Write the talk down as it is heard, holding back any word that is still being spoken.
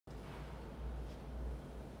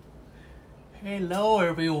Hello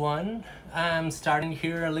everyone. I'm starting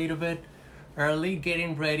here a little bit early,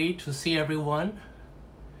 getting ready to see everyone.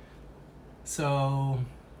 So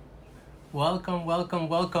welcome. We're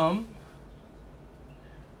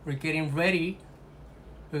getting ready.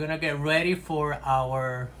 We're gonna get ready for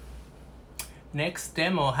our next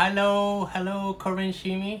demo. Hello Corinne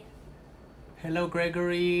Shimi. Hello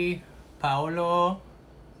Gregory, Paolo.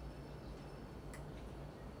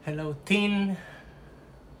 Hello Tin.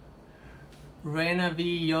 Rena V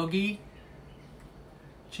Yogi,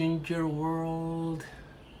 Ginger World.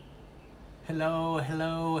 Hello.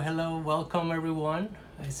 Welcome everyone.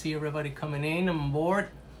 I see everybody coming in on board.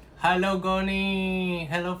 Hello Goni.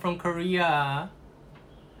 Hello from Korea.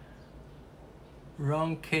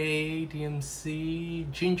 Ron K,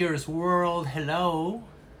 DMC, Ginger's World. Hello.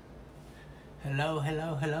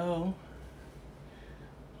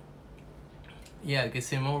 Yeah, I can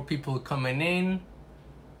see more people coming in.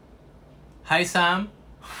 Hi Sam.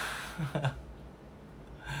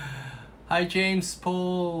 Hi James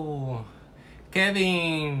Paul.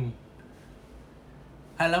 Kevin.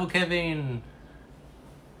 Hello Kevin.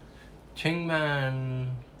 Chengman.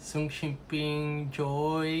 Sung Shimping.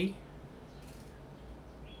 Joy.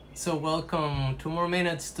 So welcome. 2 more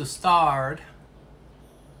minutes to start.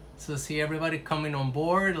 So see everybody coming on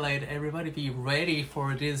board. Let everybody be ready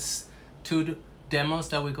for these 2 demos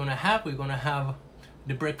that we're gonna have. We're gonna have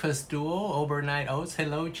the breakfast duo, overnight oats.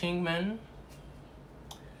 Hello, Chingman.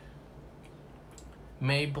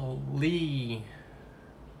 Mabel Lee.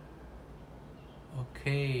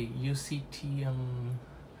 Okay, UCT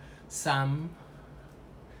Sam.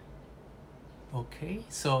 Okay,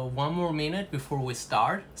 so 1 more minute before we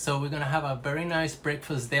start. So we're gonna have a very nice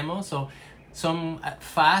breakfast demo. So some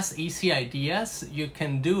fast, easy ideas you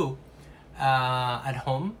can do at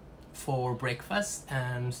home for breakfast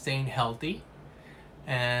and staying healthy.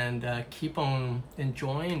 And keep on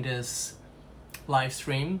enjoying this live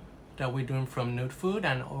stream that we're doing from Nude Food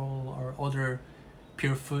and all our other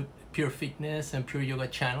Pure Fitness and Pure Yoga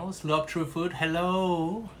channels. Love True Food,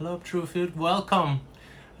 hello. Love True Food, welcome.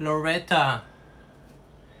 Loretta,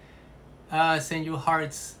 send you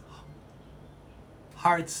hearts.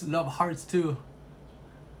 Love hearts too.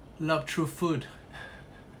 Love True Food.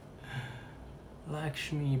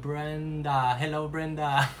 Lakshmi, Brenda, hello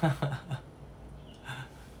Brenda.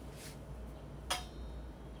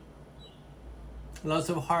 Lots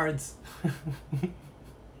of hearts.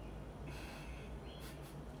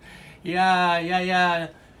 yeah.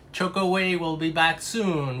 Chocoway will be back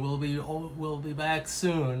soon. We'll be back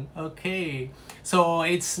soon. Okay. So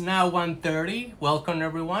it's now 1:30. Welcome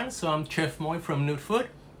everyone. So I'm Chef Moy from Nude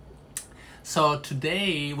Food. So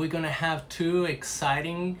today we're gonna have 2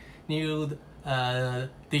 exciting new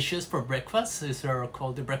dishes for breakfast. These are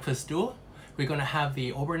called the breakfast duo. We're gonna have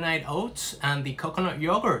the overnight oats and the coconut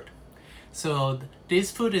yogurt. So this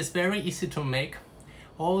food is very easy to make.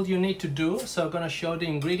 All you need to do, so I'm gonna show the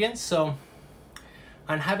ingredients. So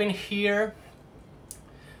I'm having here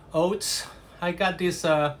oats. I got these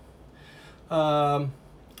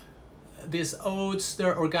oats,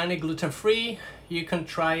 they're organic, gluten-free. You can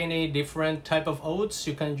try any different type of oats.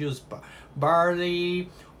 You can use barley,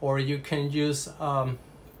 or you can use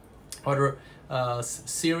other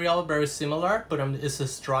cereal, very similar, but this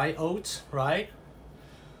is dry oats, right?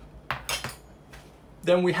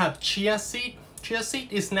 Then we have chia seed. Chia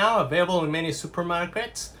seed is now available in many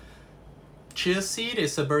supermarkets. Chia seed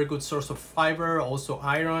is a very good source of fiber, also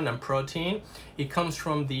iron and protein. It comes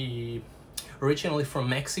from originally from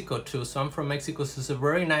Mexico too. So I'm from Mexico, so it's a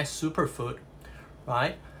very nice superfood,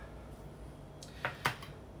 right?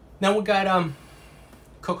 Now we got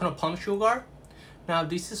coconut palm sugar. Now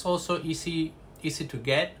this is also easy to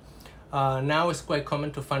get. Now it's quite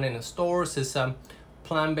common to find in the stores. It's a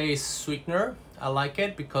plant-based sweetener. I like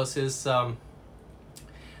it because it's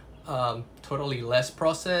totally less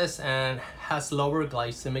processed and has lower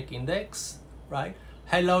glycemic index, right?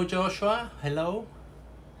 Hello Joshua, hello.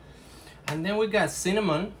 And then we got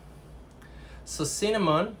cinnamon. So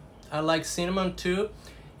cinnamon, I like cinnamon too.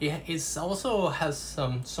 It also has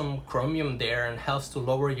some chromium there and helps to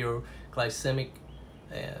lower your glycemic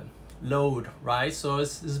load, right? So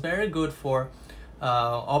it's very good for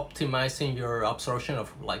optimizing your absorption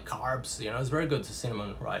of like carbs. You know, it's very good to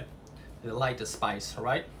cinnamon, right? I like the spice,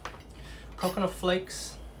 right? Coconut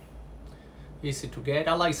flakes, easy to get.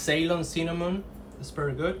 I like Ceylon cinnamon, it's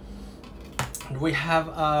very good. And we have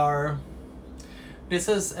this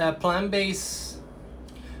is a plant-based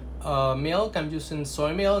milk. I'm using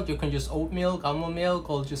soy milk. You can use oat milk, almond milk,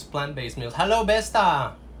 or just plant-based milk. Hello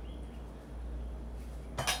Besta.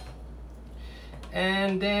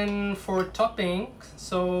 And then for topping,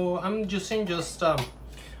 so I'm using just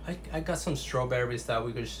I got some strawberries that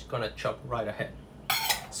we're just gonna chop right ahead.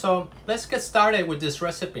 So let's get started with this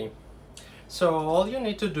recipe. So all you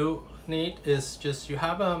need to need is just, you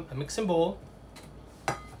have a mixing bowl.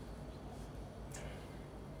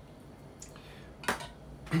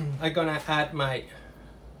 I'm gonna add my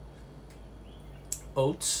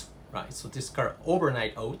oats, right? So these are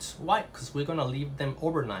overnight oats. Why? Because we're gonna leave them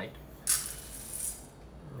overnight,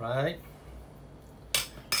 right?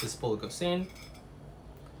 This bowl goes in.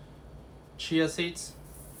 Chia seeds.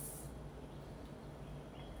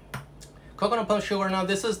 Coconut palm sugar. Now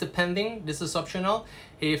this is depending, this is optional.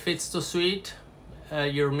 If it's too sweet,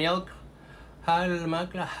 your milk, hello,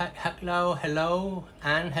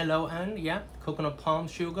 and yeah, coconut palm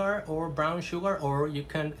sugar or brown sugar, or you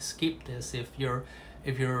can skip this if your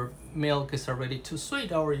milk is already too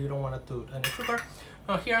sweet or you don't want to do any sugar.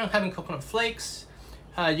 Now here I'm having coconut flakes.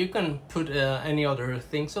 You can put any other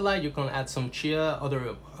things you like. You can add some chia,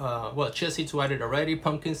 chia seeds we added already,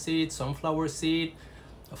 pumpkin seed, sunflower seed,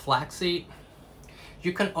 flaxseed.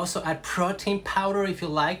 You can also add protein powder if you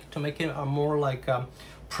like, to make it a more like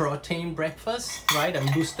protein breakfast, right?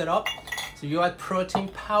 And boost it up. So you add protein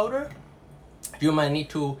powder. You might need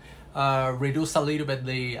to reduce a little bit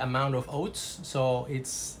the amount of oats so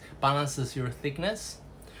it's balances your thickness,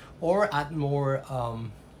 or add more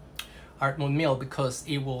milk because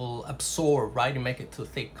it will absorb, right, and make it too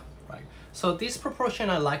thick, right? So this proportion,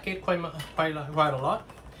 I like it quite a lot.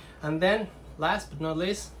 And then last but not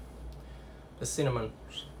least, the cinnamon,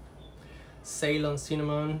 Ceylon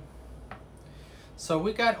cinnamon. So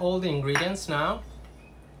we got all the ingredients now.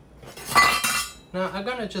 Now I'm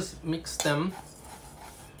gonna just mix them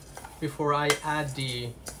before I add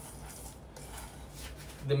the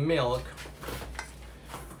milk.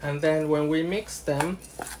 And then when we mix them,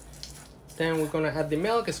 then we're gonna add the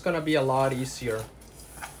milk. It's gonna be a lot easier.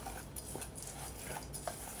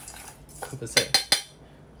 Let's say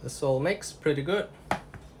this all mixed pretty good.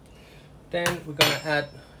 Then we're gonna add,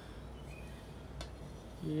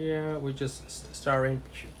 yeah, we just starting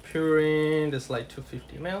puring. This like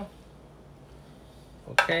 250 ml.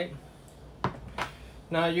 Okay.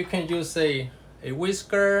 Now you can use a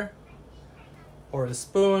whisker or a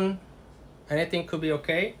spoon. Anything could be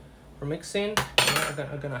okay for mixing.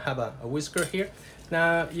 I'm gonna have a whisker here.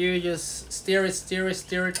 Now you just stir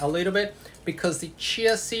it a little bit, because the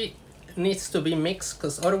chia seed needs to be mixed,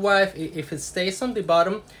 because otherwise if it stays on the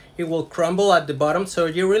bottom, it will crumble at the bottom. So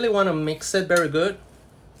you really want to mix it very good.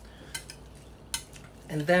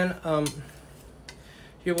 And then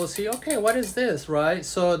you will see, okay, what is this, right?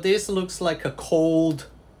 So this looks like a cold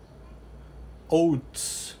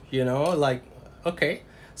oats, you know, like, okay.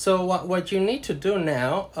 So what you need to do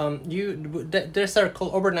now, these are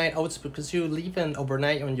called overnight oats because you leave them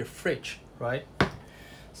overnight on your fridge, right?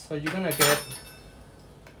 So you're gonna get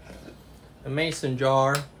a mason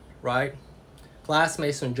jar, right? Glass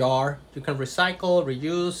mason jar. You can recycle,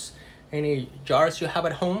 reuse any jars you have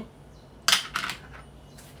at home.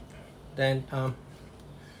 Then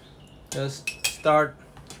just start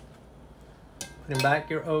putting back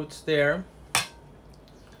your oats there.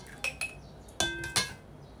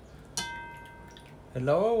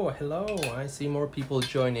 Hello, I see more people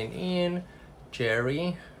joining in.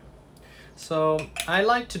 Jerry. So I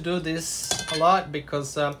like to do this a lot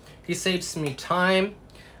because it saves me time,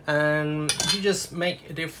 and you just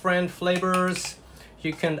make different flavors.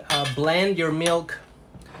 You can blend your milk,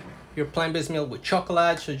 your plant-based milk, with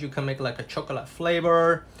chocolate, so you can make like a chocolate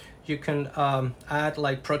flavor. You can add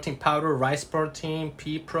like protein powder, rice protein,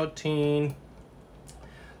 pea protein,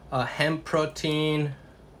 hemp protein,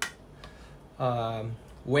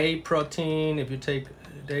 whey protein if you take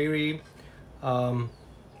dairy,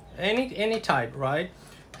 any type, right?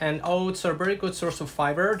 And oats are a very good source of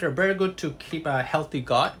fiber. They're very good to keep a healthy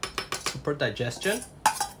gut, support digestion,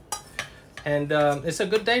 and it's a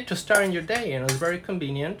good day to start in your day. You know, it's very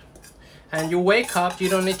convenient. And you wake up, you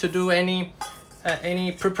don't need to do any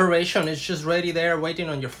preparation. It's just ready there, waiting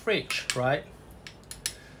on your fridge, right?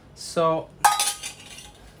 So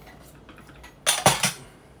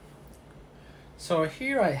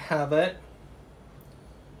here I have it.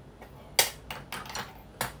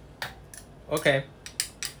 Okay,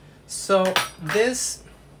 so this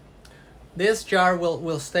jar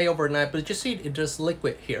will stay overnight, but you see it just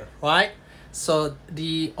liquid here, right? So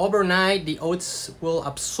the overnight, the oats will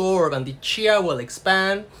absorb and the chia will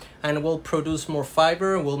expand and will produce more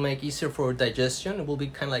fiber, will make easier for digestion. It will be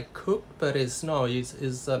kind of like cooked, but it's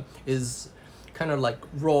kind of like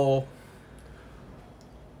raw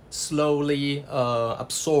slowly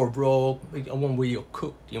absorb raw when we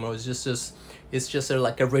cook. You know, it's just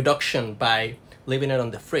like a reduction by leaving it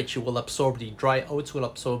on the fridge. It will absorb the dry oats, will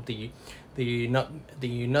absorb the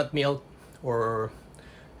nut milk or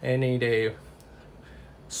any the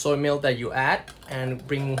soy milk that you add, and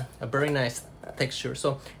bring a very nice texture.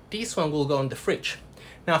 So this one will go in the fridge.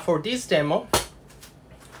 Now for this demo,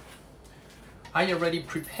 I already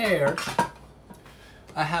prepared.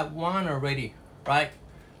 I have one already, right?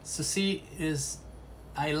 So see,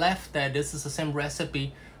 I left that this is the same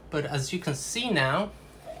recipe, but as you can see now,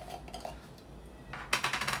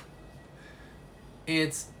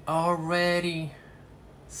 it's already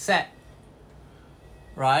set,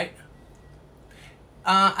 right?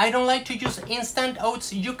 I don't like to use instant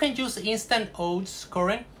oats. You can use instant oats,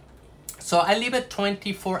 Corinne. So I leave it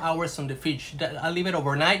 24 hours on the fridge. I leave it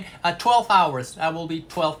overnight. 12 hours. That will be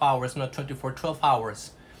 12 hours, not 24. 12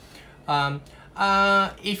 hours.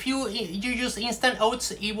 If you use instant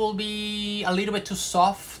oats, it will be a little bit too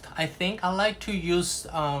soft, I think. I like to use.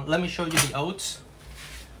 Let me show you the oats.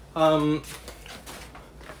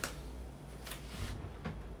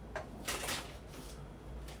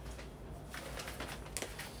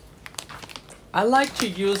 I like to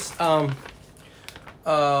use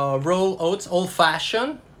roll oats,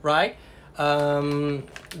 old-fashioned, right?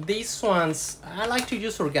 These ones, I like to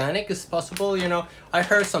use organic as possible. You know, I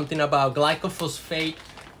heard something about glyphosate,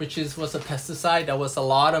 which was a pesticide that was a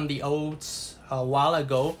lot on the oats a while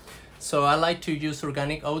ago. So I like to use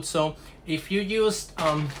organic oats. So if you use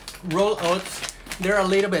roll oats, they're a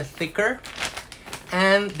little bit thicker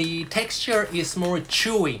and the texture is more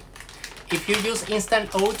chewy. If you use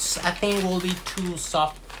instant oats, I think it will be too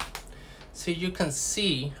soft. So you can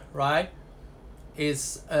see, right?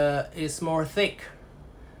 Is more thick,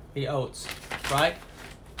 the oats, right?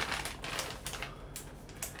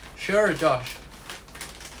 Sure, Josh.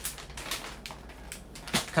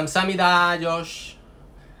 감사합니다, Josh.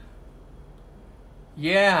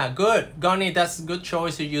 Yeah, good. Goni, that's a good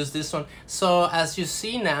choice to use this one. So as you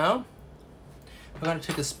see now, I'm gonna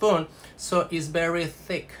take a spoon. So it's very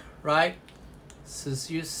thick, right? So as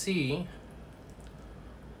you see,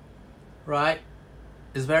 right?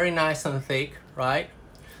 It's very nice and thick, right?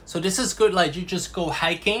 So this is good, like you just go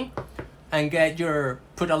hiking and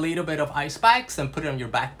put a little bit of ice packs and put it on your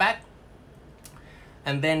backpack.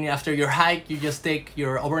 And then after your hike, you just take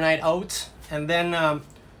your overnight oats, and then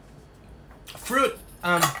fruit.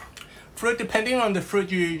 Fruit, depending on the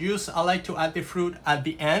fruit you use, I like to add the fruit at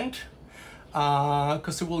the end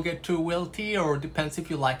because it will get too wilty, or depends if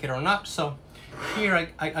you like it or not. So here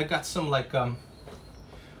I got some like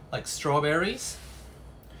strawberries,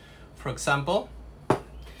 for example,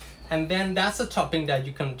 and then that's a topping that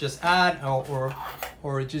you can just add or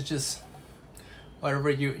just whatever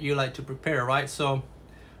you like to prepare, right? So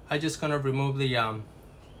I just gonna remove the a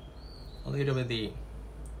little bit the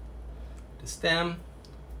stem,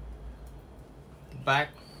 the back,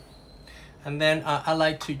 and then I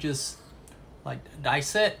like to just like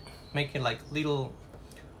dice it, make it like little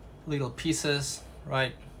pieces,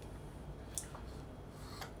 right?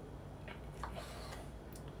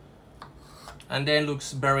 And then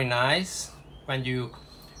looks very nice when you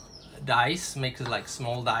dice, make it like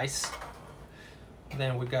small dice.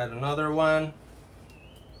 Then we got another one,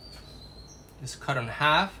 just cut in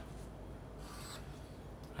half,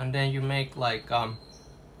 and then you make like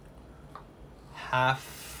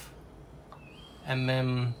half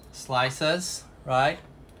slices, right?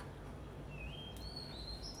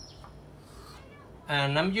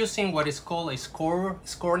 And I'm using what is called a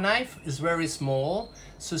score knife. It's very small,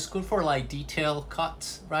 so it's good for like detailed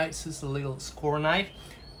cuts, right? So it's a little score knife,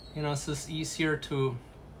 you know, so it's easier to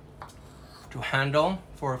handle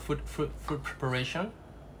for food preparation.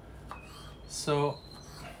 So,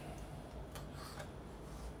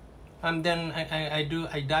 and then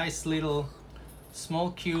I dice little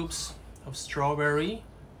small cubes of strawberry.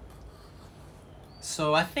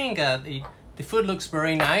 So I think the food looks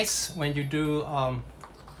very nice when you do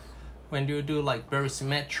like very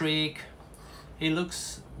symmetric. It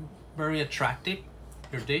looks very attractive,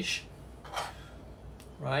 your dish,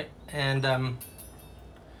 right? And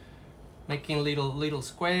making little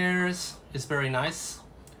squares is very nice.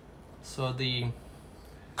 So it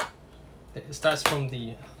starts from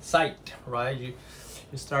the side, right? You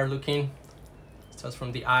start looking. It starts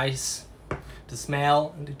from the eyes, the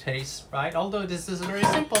smell, and the taste, right? Although this is very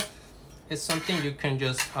simple, it's something you can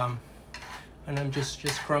just and I'm just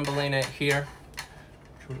crumbling it here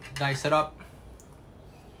to dice it up,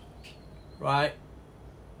 right?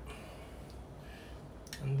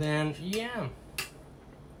 And then yeah,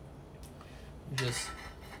 just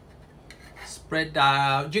spread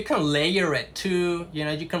out. You can layer it too. You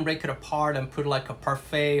know, you can break it apart and put like a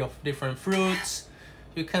parfait of different fruits.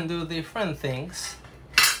 You can do different things,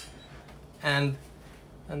 and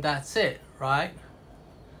that's it, right?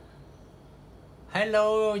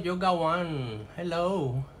 Hello, Yoga One.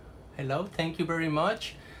 Hello, hello. Thank you very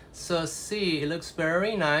much. So see, it looks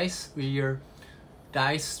very nice with your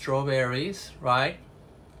diced strawberries, right?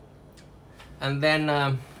 And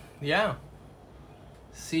then yeah.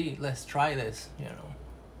 See, let's try this, you know.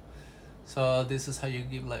 So this is how you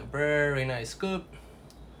give like very nice scoop.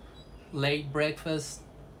 Late breakfast.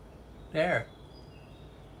 There.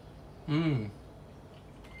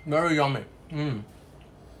 Very yummy.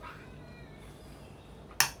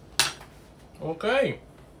 Okay.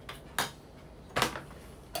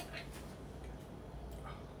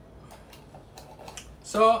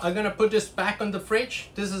 So I'm gonna put this back on the fridge.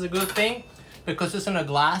 This is a good thing because it's in a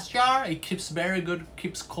glass jar. It keeps very good,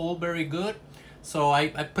 keeps cold very good. So I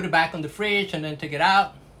put it back on the fridge and then take it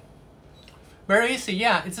out. Very easy,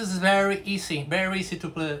 yeah. It's just very easy to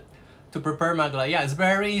prepare magla. Yeah, it's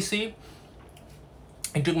very easy.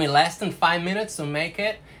 It took me less than 5 minutes to make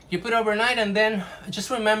it. You put it overnight, and then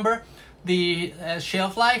just remember the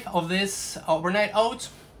shelf life of this overnight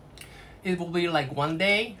oats. It will be like 1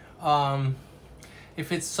 day.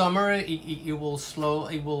 If it's summer, it will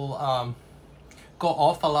go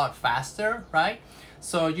off a lot faster, right?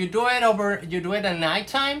 So you do it at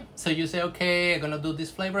nighttime. So you say, okay, I'm gonna do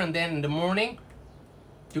this flavor, and then in the morning,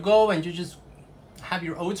 you go and you just have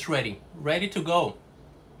your oats ready to go.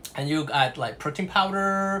 And you add like protein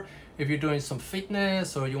powder. If you're doing some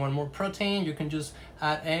fitness or you want more protein, you can just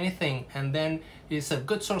add anything. And then it's a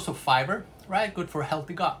good source of fiber, right? Good for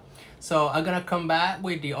healthy gut. So I'm gonna come back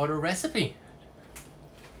with the other recipe.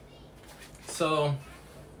 So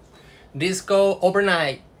this go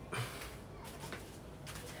overnight.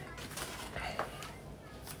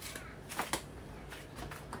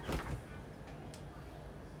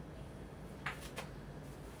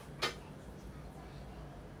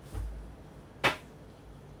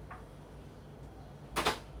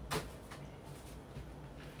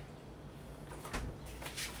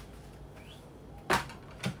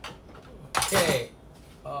 Okay.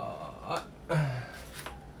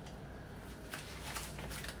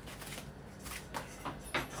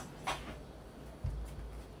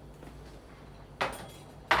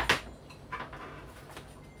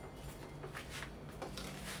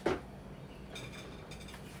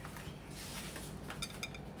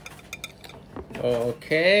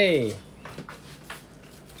 Okay.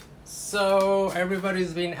 So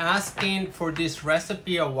everybody's been asking for this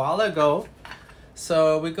recipe a while ago.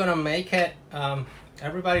 So we're gonna make it.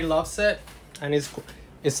 Everybody loves it, and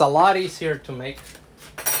it's a lot easier to make.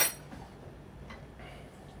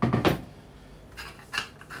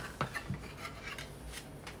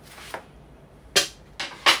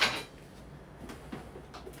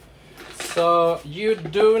 So you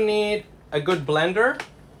do need a good blender.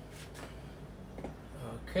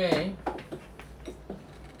 Okay.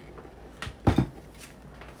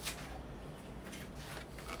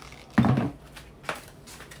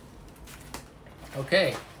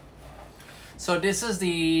 Okay. So this is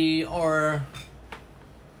our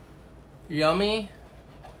yummy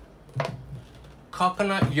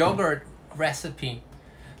coconut yogurt recipe.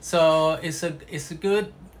 So it's a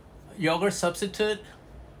good yogurt substitute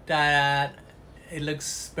that it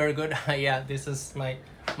looks very good. Yeah, this is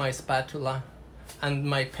my spatula and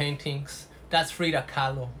my paintings. That's Frida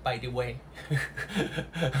Kahlo, by the way.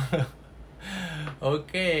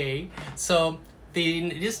 Okay, so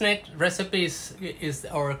this next recipe is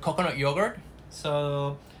our coconut yogurt.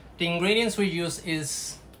 So the ingredients we use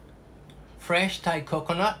is fresh Thai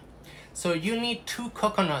coconut. So you need 2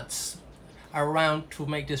 coconuts around to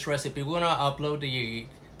make this recipe. We're gonna upload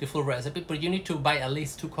the full recipe, but you need to buy at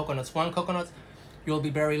least 2 coconuts. 1 coconut, you'll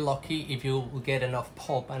be very lucky if you get enough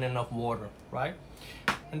pulp and enough water, right?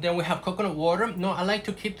 And then we have coconut water. No, I like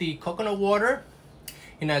to keep the coconut water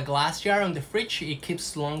in a glass jar on the fridge. It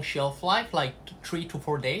keeps long shelf life, like 3 to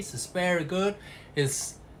 4 days. It's very good.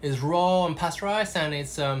 It's raw and pasteurized, and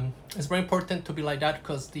it's very important to be like that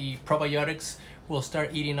because the probiotics will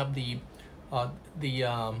start eating up the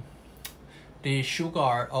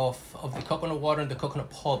sugar of the coconut water and the coconut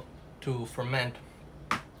pulp to ferment.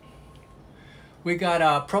 We got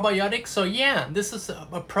a probiotic. So yeah, this is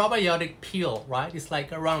a probiotic peel, right? It's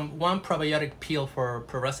like around 1 probiotic peel per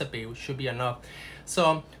recipe, which should be enough.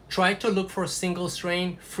 So try to look for single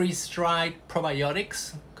strain, freeze-dried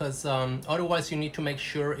probiotics, because otherwise you need to make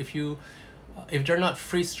sure if they're not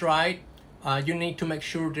freeze-dried, you need to make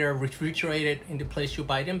sure they're refrigerated in the place you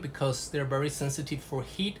buy them because they're very sensitive for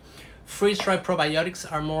heat. freeze-dried probiotics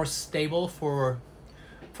are more stable for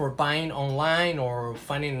buying online or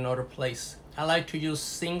finding another place. I like to use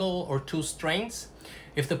single or 2 strains.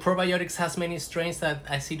 If the probiotics has many strains, that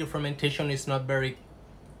I see the fermentation is not very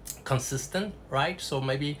consistent, right? So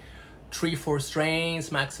maybe 3-4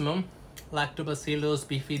 strains maximum. Lactobacillus,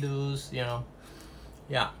 bifidus, you know,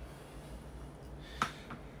 yeah.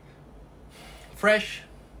 Fresh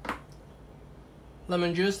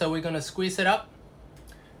lemon juice that we're gonna squeeze it up.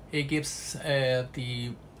 It gives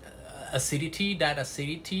the acidity that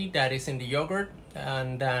is in the yogurt,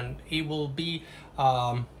 and then it will be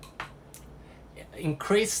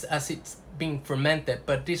increased as it's being fermented.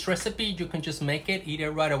 But this recipe, you can just make it, eat it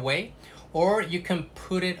right away, or you can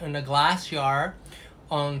put it in a glass jar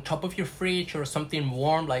on top of your fridge or something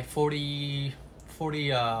warm, like 40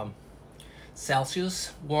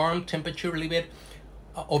 Celsius warm temperature, leave it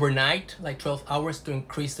overnight, like 12 hours, to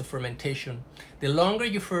increase the fermentation. The longer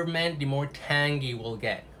you ferment, the more tangy it will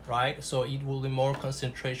get, right? So it will be more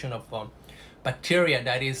concentration of bacteria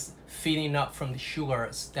that is feeding up from the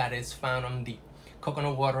sugars that is found on the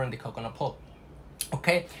coconut water and the coconut pulp.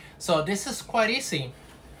 Okay, so this is quite easy.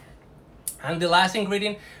 And the last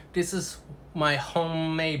ingredient, this is my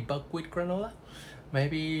homemade buckwheat granola.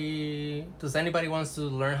 Maybe, does anybody wants to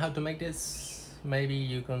learn how to make this? Maybe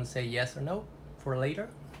you can say yes or no for later.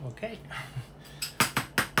 Okay.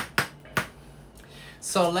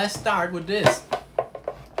 So let's start with this.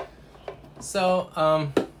 So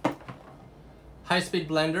high-speed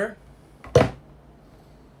blender.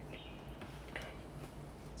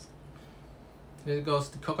 Here goes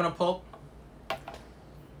the coconut pulp,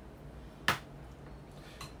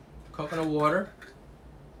 coconut water,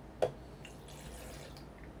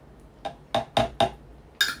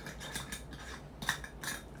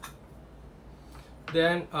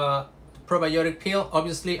 then probiotic peel.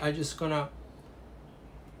 Obviously, I'm just gonna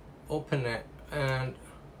open it and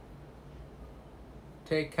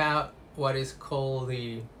take out what is called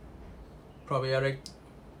the probiotic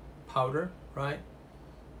powder, right?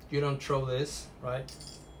 You don't throw this, right?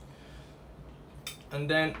 And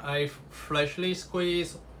then I freshly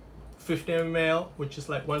squeeze 50 ml, which is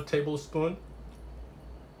like 1 tablespoon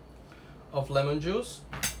of lemon juice,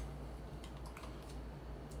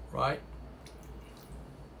 right?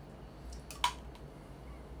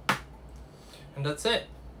 And that's it.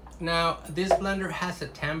 Now this blender has a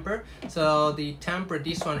tamper, so the tamper,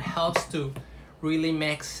 this one helps to really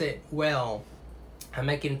mix it well and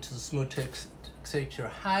make it into smooth texture.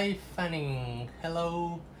 Hi Fanning,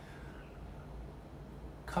 hello.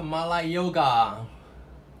 Kamala Yoga,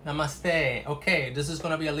 namaste. Okay, this is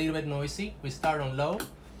gonna be a little bit noisy. We start on low.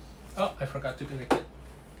 Oh, I forgot to connect it.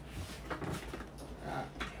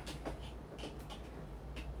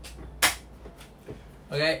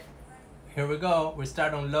 Okay, here we go. We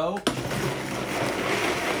start on low.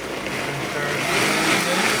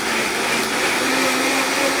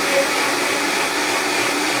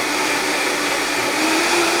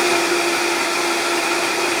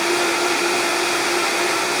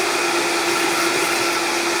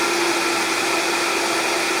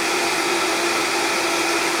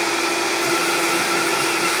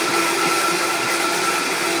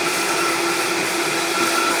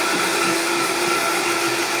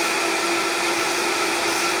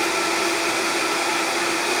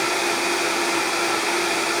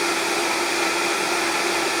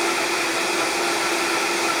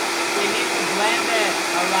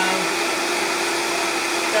 Around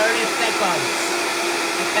 30 seconds,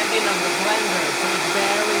 depending on the blender, so it's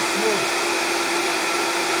very smooth.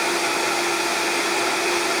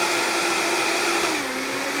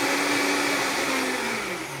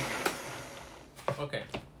 Okay.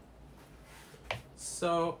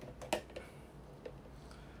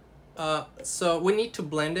 So we need to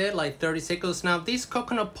blend it like 30 seconds. Now this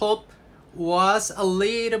coconut pulp was a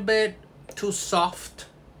little bit too soft.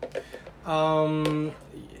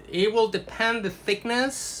 It will depend the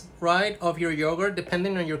thickness, right, of your yogurt,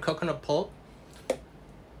 depending on your coconut pulp.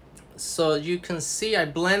 So you can see I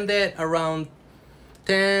blended around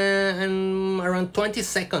 20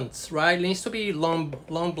 seconds, right? It needs to be long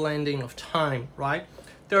blending of time, right?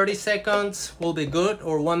 30 seconds will be good,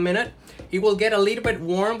 or 1 minute. It will get a little bit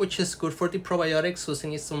warm, which is good for the probiotics, so it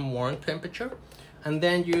needs some warm temperature. And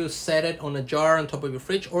then you set it on a jar on top of your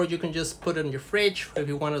fridge, or you can just put it in your fridge if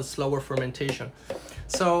you want a slower fermentation.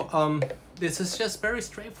 So this is just very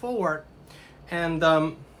straightforward. And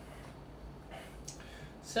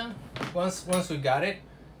so once we got it,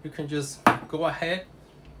 you can just go ahead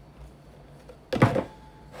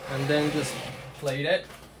and then just plate it.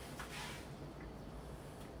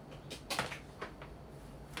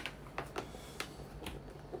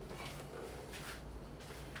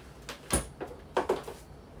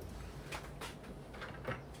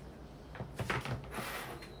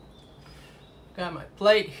 got my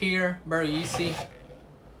plate here, very easy.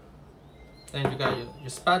 Then you got your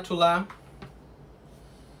spatula.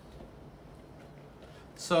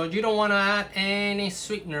 So you don't want to add any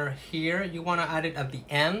sweetener here. You want to add it at the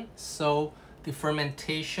end, so the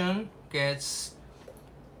fermentation gets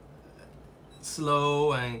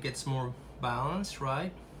slow and gets more balanced,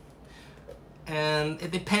 right? And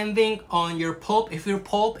depending on your pulp, if your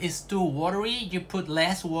pulp is too watery, you put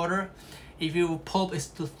less water. If your pulp is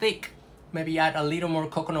too thick, maybe add a little more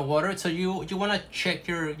coconut water. So you want to check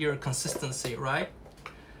your consistency, right?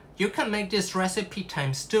 You can make this recipe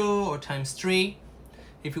 ×2 or ×3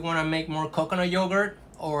 if you want to make more coconut yogurt,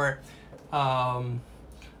 or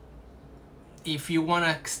if you want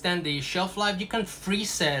to extend the shelf life, you can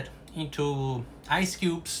freeze it into ice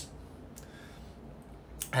cubes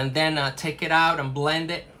and then take it out and blend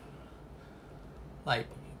it, like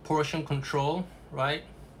portion control, right?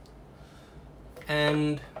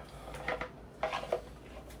 And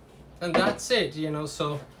that's it, you know.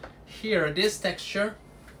 So here, this texture,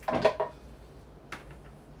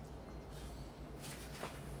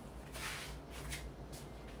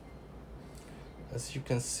 as you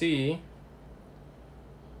can see,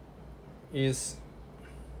 is,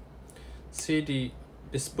 see the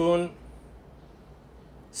spoon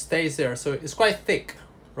stays there, so it's quite thick,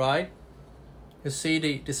 right? You see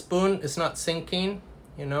the spoon is not sinking,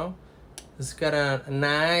 you know. It's got a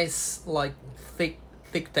nice like thick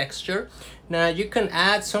texture. Now you can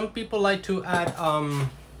add, some people like to add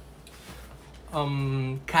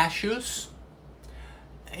cashews.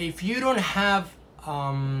 If you don't have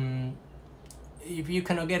if you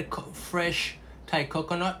cannot get fresh Thai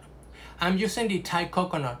coconut, I'm using the Thai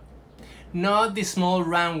coconut, not the small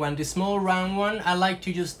round one. The small round one, I like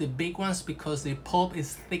to use the big ones because the pulp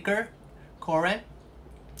is thicker, correct?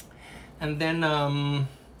 And then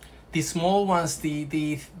the small ones,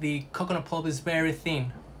 the coconut pulp is very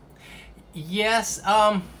thin. Yes,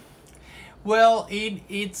 well, it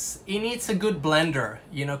needs a good blender,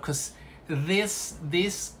 you know, because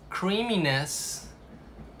this creaminess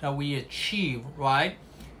that we achieve, right?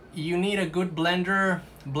 You need a good blender,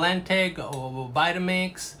 Blendtec or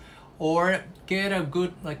Vitamix, or get a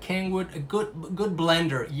good, like Kenwood, a good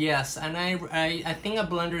blender. Yes, and I think a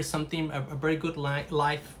blender is something, a very good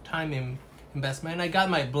lifetime investment. I got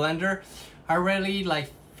my blender already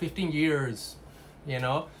like 15 years, you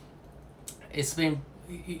know.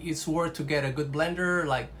 It's worth to get a good blender.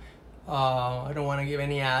 Like I don't want to give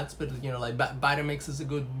any ads, but you know, like Vitamix is a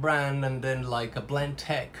good brand, and then like a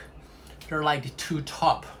Blendtec, they're like the two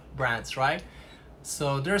top brands, right?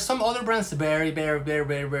 So there are some other brands very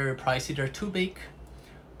pricey. They're too big,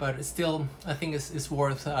 but still I think it's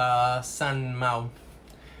worth San Mao.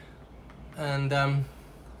 And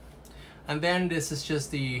then this is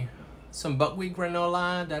just some buckwheat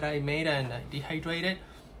granola that I made and I dehydrated.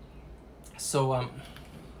 So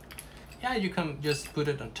yeah, you can just put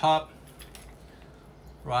it on top,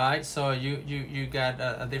 right? So you got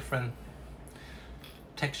a different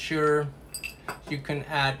texture. You can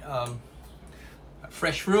add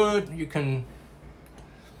fresh fruit. You can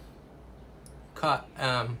cut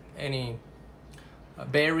any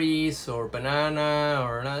berries or banana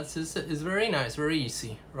or nuts. It's very nice, very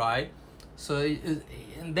easy, right? So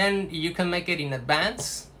and then you can make it in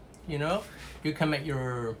advance, you know. You can make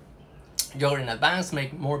your yogurt in advance,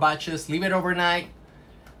 make more batches, leave it overnight,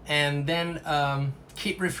 and then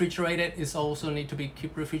keep refrigerated. Is also need to be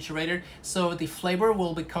keep refrigerated, so the flavor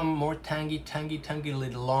will become more tangy a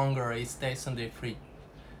little longer. It stays on the fridge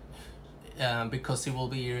because it will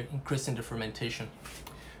be increasing the fermentation.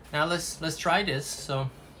 Now let's try this. So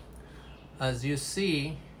as you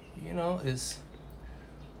see, you know, it's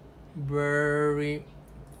very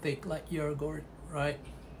thick like yogurt, right?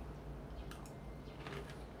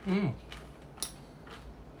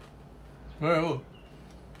 Very good.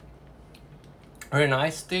 Very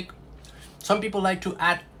nice, thick. Some people like to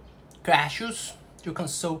add cashews. You can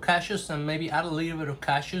soak cashews and maybe add a little bit of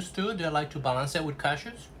cashews too. They like to balance it with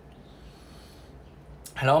cashews.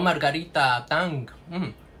 Hello, Margarita Tang.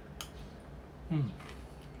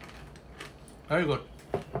 Very good.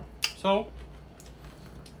 So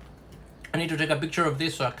I need to take a picture of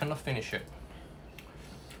this, so I cannot finish it.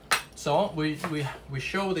 So we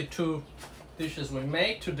show the two dishes we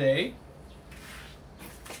made today.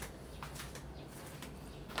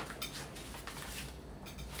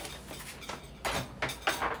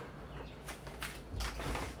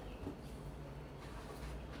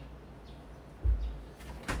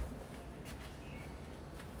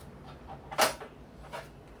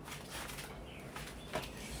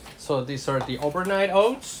 So these are the overnight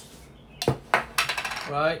oats,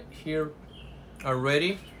 right here are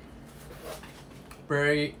ready.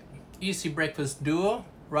 Very easy breakfast duo,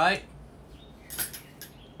 right?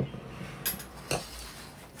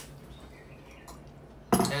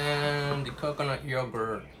 And the coconut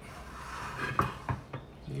yogurt.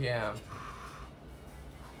 Yeah.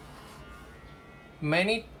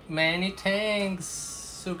 Many thanks,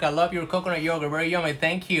 Suka. Love your coconut yogurt. Very yummy.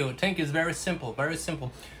 Thank you. Thank you. It's very simple. Very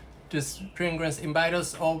simple. Just 3 ingredients. Invite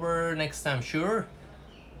us over next time. Sure.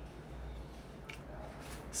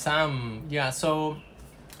 Sam. Yeah. So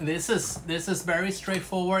this is very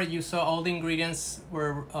straightforward. You saw all the ingredients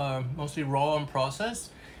were mostly raw and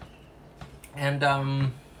processed, and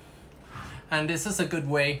this is a good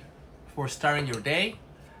way for starting your day,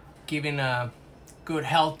 giving a good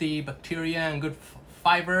healthy bacteria and good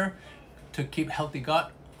fiber to keep healthy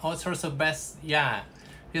gut. All sorts of best. Yeah,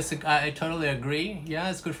 yes, I totally agree. Yeah,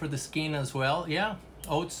 it's good for the skin as well. Yeah,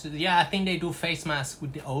 oats. Yeah, I think they do face masks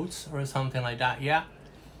with the oats or something like that. Yeah,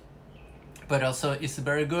 but also it's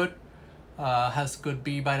very good. Has good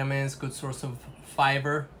B vitamins, good source of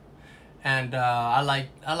fiber, and I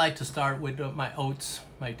like to start with my oats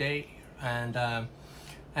my day, and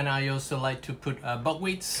I also like to put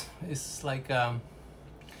buckwheats. It's like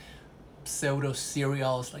pseudo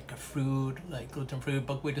cereals, like a fruit, like gluten-free.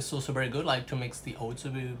 Buckwheat is also very good, like to mix the oats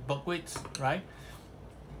with buckwheats, right?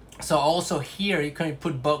 So also here you can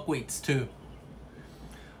put buckwheats too.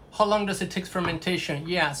 How long does it take fermentation?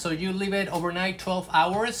 Yeah, so you leave it overnight, 12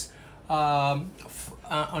 hours on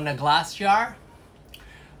a glass jar.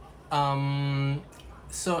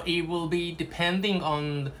 So it will be depending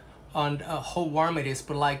on how warm it is,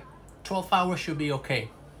 but like 12 hours should be okay.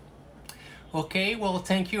 Okay, well,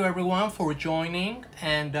 thank you everyone for joining,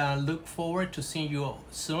 and look forward to seeing you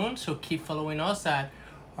soon. So keep following us at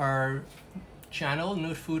our channel,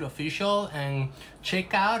 Nude Food Official, and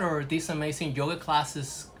check out these amazing yoga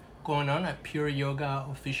classes going on at Pure Yoga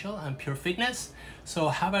Official and Pure Fitness. So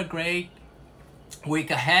have a great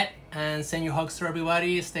week ahead, and send you hugs to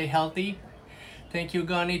everybody. Stay healthy. Thank you,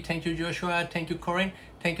 Gani. Thank you, Joshua. Thank you, Corinne.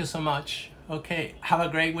 Thank you so much. Okay, have a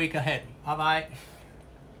great week ahead. Bye-bye.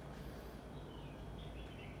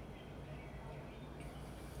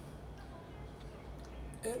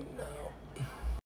 And